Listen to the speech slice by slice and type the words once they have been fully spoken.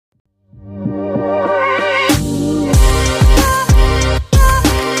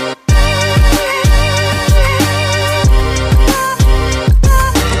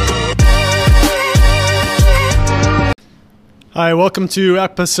Welcome to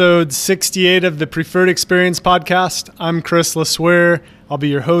episode 68 of the Preferred Experience podcast. I'm Chris LeSueur. I'll be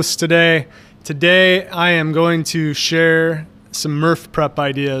your host today. Today, I am going to share some Murph Prep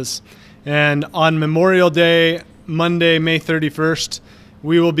ideas. And on Memorial Day, Monday, May 31st,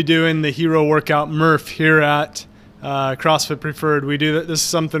 we will be doing the hero workout Murph here at CrossFit Preferred. This is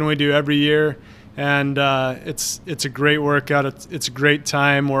something we do every year, and it's a great workout. It's a great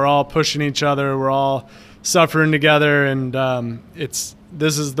time. We're all pushing each other. We're all suffering together, and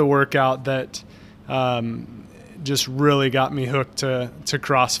this is the workout that just really got me hooked to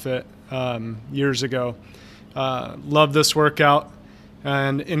CrossFit years ago. Love this workout.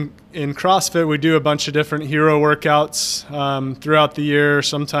 And in CrossFit, we do a bunch of different hero workouts throughout the year,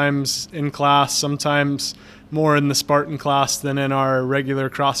 sometimes in class, sometimes more in the Spartan class than in our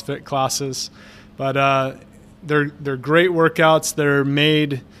regular CrossFit classes. But they're great workouts. They're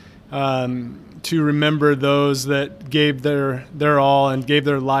made to remember those that gave their all and gave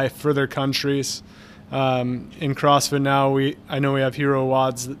their life for their countries. In CrossFit now, I know we have hero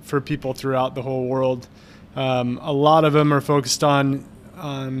WODs for people throughout the whole world. A lot of them are focused on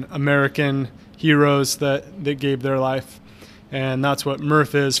American heroes that gave their life, and that's what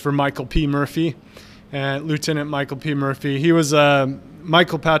Murph is for Michael P. Murphy, and Lieutenant Michael P. Murphy.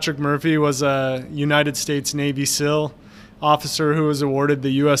 Michael Patrick Murphy was a United States Navy SEAL officer who was awarded the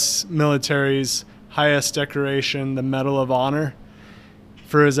U.S. military's highest decoration, the Medal of Honor,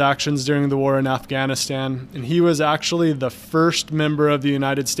 for his actions during the war in Afghanistan. And he was actually the first member of the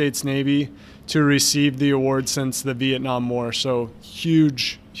United States Navy to receive the award since the Vietnam War. So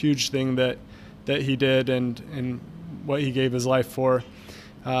huge thing that he did and what he gave his life for.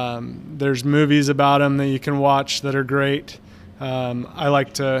 There's movies about him that you can watch that are great. I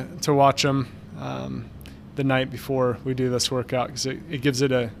like to watch them the night before we do this workout because it gives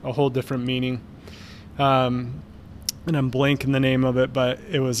it a whole different meaning. And I'm blanking the name of it, but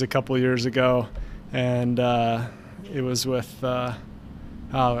it was a couple years ago, and it was with I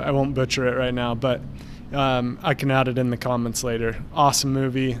won't butcher it right now, but I can add it in the comments later. Awesome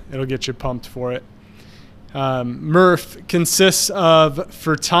movie. It'll get you pumped for it. Murph consists of,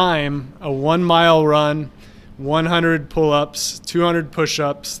 for time, a 1 mile run, 100 pull-ups, 200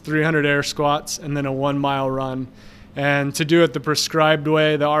 push-ups, 300 air squats, and then a 1 mile run. And to do it the prescribed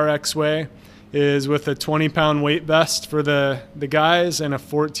way, the RX way, is with a 20-pound weight vest for the guys and a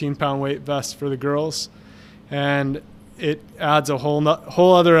 14-pound weight vest for the girls. And it adds a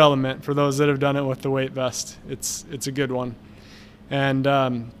whole other element for those that have done it with the weight vest. It's a good one.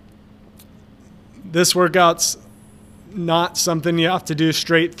 And this workout's not something you have to do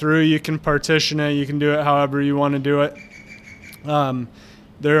straight through. You can partition it. You can do it however you want to do it.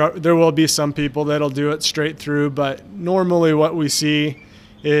 There will be some people that'll do it straight through, but normally what we see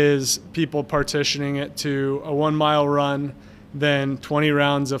is people partitioning it to a 1 mile run, then 20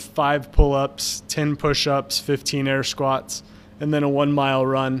 rounds of 5 pull-ups, 10 push-ups, 15 air squats, and then a 1 mile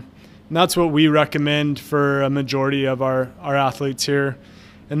run. And that's what we recommend for a majority of our athletes here.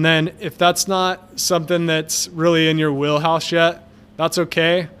 And then if that's not something that's really in your wheelhouse yet, that's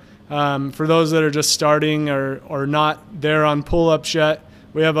okay. For those that are just starting or not there on pull-ups yet,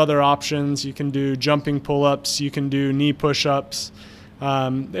 we have other options. You can do jumping pull-ups. You can do knee push-ups.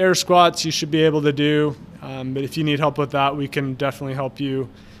 Air squats you should be able to do, but if you need help with that, we can definitely help you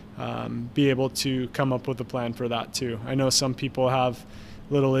be able to come up with a plan for that too. I know some people have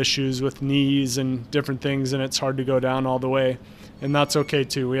little issues with knees and different things, and it's hard to go down all the way, and that's okay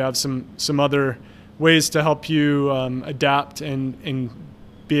too. We have some other ways to help you adapt and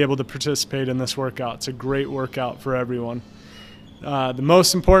be able to participate in this workout. It's a great workout for everyone. The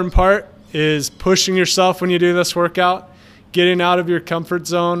most important part is pushing yourself when you do this workout, getting out of your comfort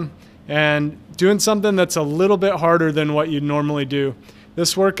zone and doing something that's a little bit harder than what you'd normally do.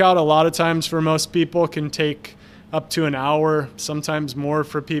 This workout, a lot of times for most people, can take up to an hour, sometimes more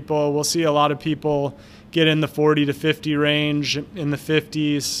for people. We'll see a lot of people get in the 40 to 50 range, in the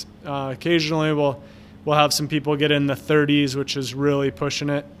 50s. Occasionally we'll have some people get in the 30s, which is really pushing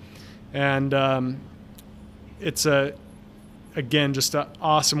it. And it's again, just an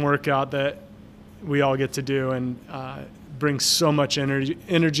awesome workout that we all get to do, and brings so much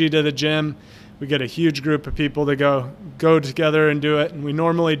energy to the gym. We get a huge group of people to go together and do it, and we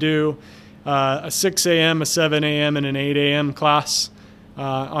normally do a 6 a.m., a 7 a.m., and an 8 a.m. class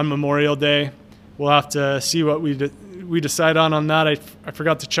on Memorial Day. We'll have to see what we decide on that. I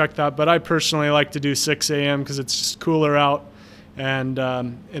forgot to check that, but I personally like to do 6 a.m. because it's just cooler out, and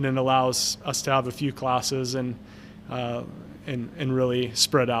it allows us to have a few classes and really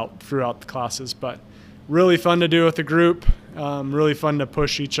spread out throughout the classes. But really fun to do with the group, really fun to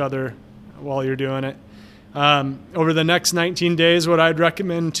push each other while you're doing it. Over the next 19 days, what I'd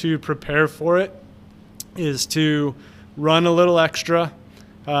recommend to prepare for it is to run a little extra,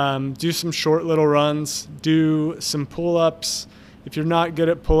 do some short little runs, do some pull-ups. If you're not good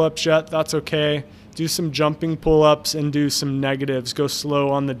at pull-ups yet, that's okay. Do some jumping pull-ups and do some negatives. Go slow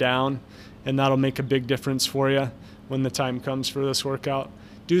on the down, and that'll make a big difference for you when the time comes for this workout.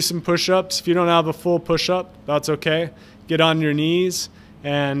 Do some push-ups. If you don't have a full push-up, that's okay. Get on your knees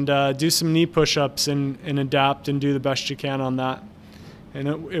and do some knee push-ups and adapt and do the best you can on that. And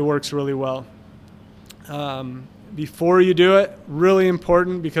it works really well. Before you do it, really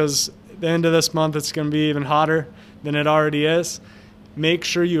important, because at the end of this month it's going to be even hotter than it already is, make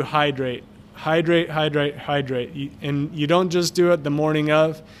sure you hydrate. Hydrate. And you don't just do it the morning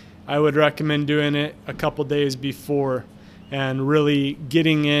of. I would recommend doing it a couple days before and really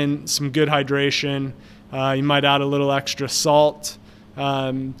getting in some good hydration. You might add a little extra salt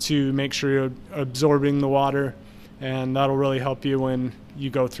to make sure you're absorbing the water, and that'll really help you when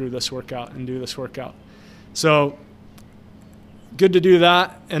you go through this workout and do this workout. So good to do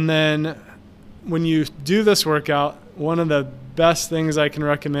that. And then when you do this workout, one of the best things I can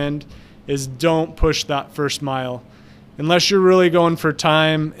recommend is don't push that first mile. Unless you're really going for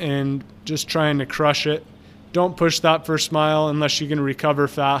time and just trying to crush it, don't push that first mile unless you can recover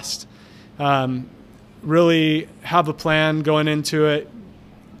fast. Really have a plan going into it,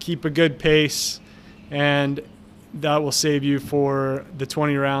 keep a good pace, and that will save you for the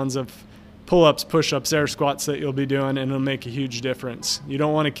 20 rounds of pull-ups, push-ups, air squats that you'll be doing, and it'll make a huge difference. You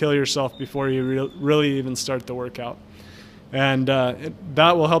don't want to kill yourself before you really even start the workout. And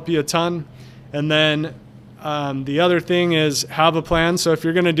that will help you a ton. And then the other thing is have a plan. So if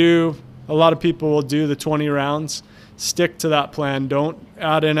you're going to do, a lot of people will do the 20 rounds, stick to that plan. Don't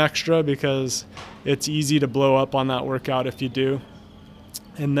add in extra, because it's easy to blow up on that workout if you do.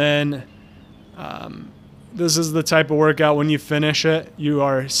 And then this is the type of workout when you finish it, you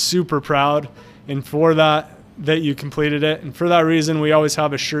are super proud. And for that you completed it. And for that reason, we always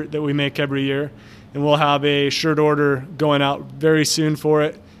have a shirt that we make every year. And we'll have a shirt order going out very soon for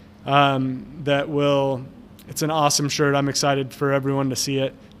it. It's an awesome shirt. I'm excited for everyone to see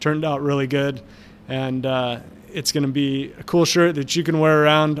it. Turned out really good. And it's going to be a cool shirt that you can wear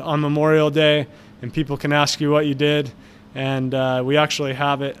around on Memorial Day, and people can ask you what you did. And we actually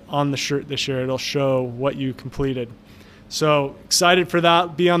have it on the shirt this year. It'll show what you completed. So excited for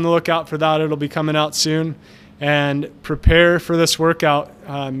that. Be on the lookout for that. It'll be coming out soon. And prepare for this workout.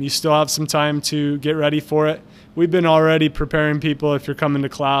 You still have some time to get ready for it. We've been already preparing people. If you're coming to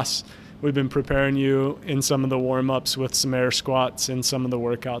class, we've been preparing you in some of the warm-ups with some air squats, and some of the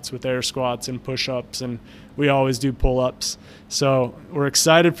workouts with air squats and push-ups, and we always do pull-ups. So we're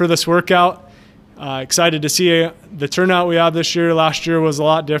excited for this workout. Excited to see the turnout we have this year. Last year was a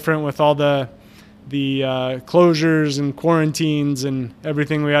lot different with all the closures and quarantines and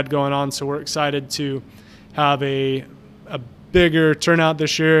everything we had going on. So we're excited to have a bigger turnout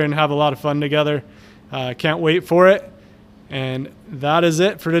this year and have a lot of fun together. Can't wait for it. And that is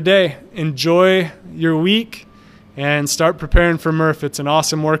it for today. Enjoy your week and start preparing for Murph. It's an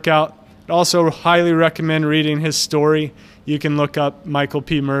awesome workout. I'd also highly recommend reading his story. You can look up Michael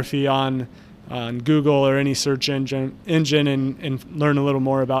P. Murphy on Google or any search engine and learn a little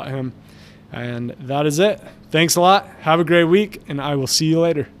more about him. And that is it. Thanks a lot. Have a great week, and I will see you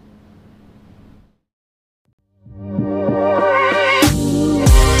later.